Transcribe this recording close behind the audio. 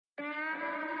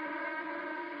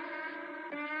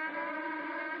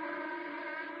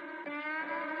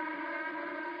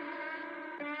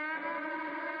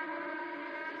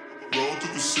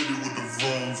city with the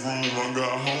vroom vroom. I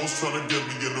got hoes tryna get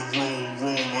me in the room.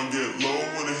 I get low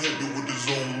when they hit me with the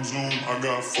zoom. I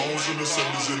got phones in the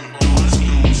 70s and the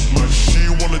deuce. Like she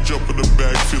wanna jump in the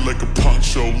bag, feel like a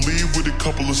poncho. Leave with a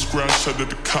couple of scratch out at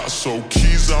the Picasso.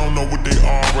 Keys, I don't know what they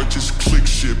are, I just click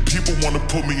shit. People wanna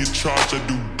put me in charge, I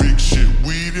do big shit.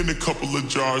 Weed in a couple of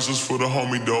jars just for the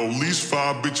homie though. Least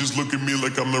 5 bitches look at me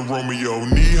like I'm the Romeo.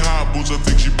 Knee-high boots, I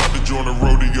think she about to join a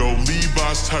rodeo.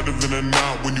 Levi's tighter than a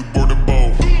knot when you board a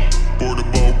boat. Board a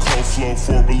boat, cold flow,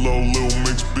 4 below, little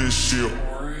mixed bitch shit.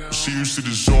 She used to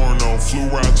the Zorno, flew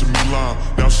right to Milan.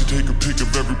 Now she take a pic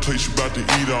of every place you about to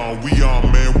eat on. We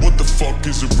on, man, what the fuck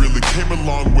is it really? Came a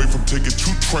long way from taking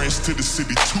 2 trains to the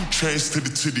city, 2 chains to the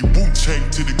titty, Wu-Tang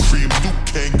to the cream, Luke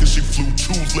Kang, cause she flew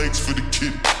 2 legs for the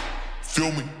kid.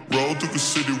 Feel me? Roll through the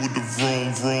city with the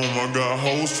vroom vroom. I got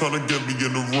hoes tryna get me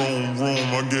in the room.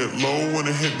 I get low when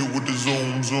they hit me with the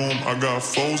zoom. I got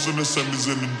foes in the 70s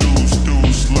and the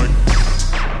deuce. Like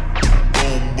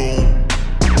boom boom.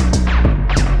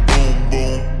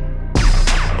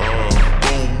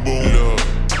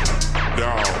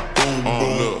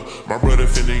 My brother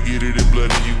finna get it in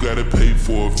blood and you gotta pay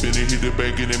for it. Finna hit the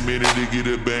bank in a minute to get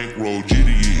a bankroll.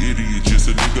 Jitty, you idiot, just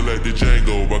a nigga like the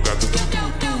Django. I got the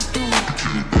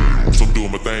so I'm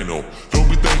doing my thing though. Don't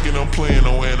be thinking I'm playing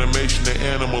on animation. The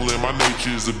animal in my nature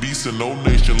is a beast in no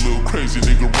nation. Little crazy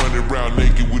nigga running around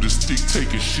naked with a stick,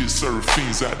 taking shit, serving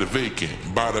fiends out the vacant.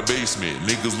 By the basement,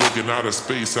 niggas looking out of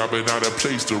space. I've been out of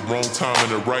place, the wrong time in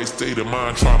the right state of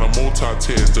mind. Trying to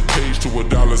multitask the page to a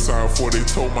dollar sign before they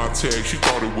told my tag. She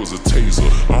thought it was a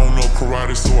taser. I don't know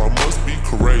karate, so I must be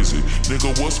crazy.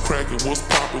 Nigga, what's cracking, what's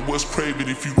popping, what's craving?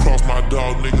 If you cross my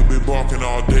dog, nigga been barking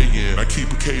all day in. I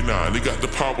keep a K9, they got the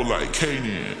power like Canaan.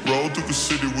 Roll through the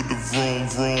city with the vroom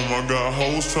vroom. I got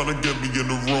hoes tryna get me in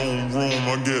the room.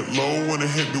 I get low when they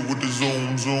hit me with the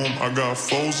zoom. I got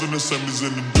foes in the 70s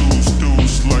and the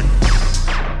deuce. Like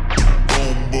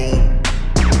boom boom.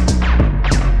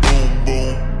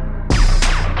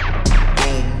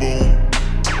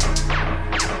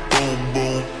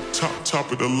 Top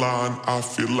of the line, I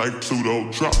feel like Pluto.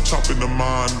 Drop top in the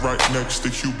mind, right next to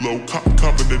Hublot.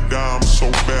 Cop in the dime, so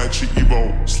bad she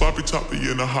Evo. Sloppy toppy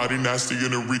in a hottie, nasty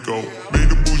in a Rico. Made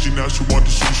a bougie, now she want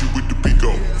the sushi with the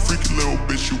pico. Freaky little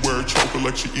bitch, she wear a choker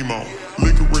like she emo.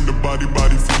 Liquor in the body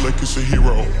feel like it's a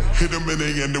hero. Hit him and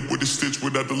they end up with a stitch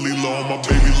without the Lilo. On my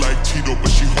baby like Tito,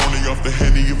 but she horny off the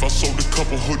Henny. If I sold a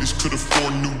couple hoodies, could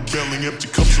afford new belly. Empty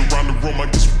cups around the room, I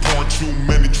guess we're pouring too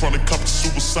many. Trying to cop the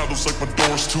suicidals like my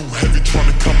door's too heavy.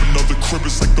 Trying to cop another crib,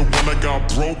 it's like the one I got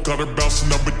broke. Got her bouncing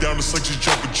up and down, it's like she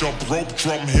jump rope.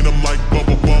 Drum hit him like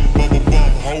bubble bum.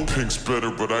 Ho, pink's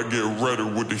better, but I get redder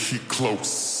with the heat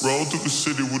close. Roll through the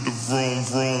city with the vroom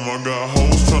vroom. I got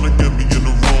hoes trying to get me in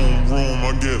the room.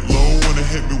 I get low when they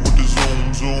hit me with the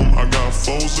zoom. I got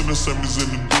foes in the 70s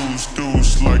and the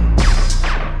deuce. Like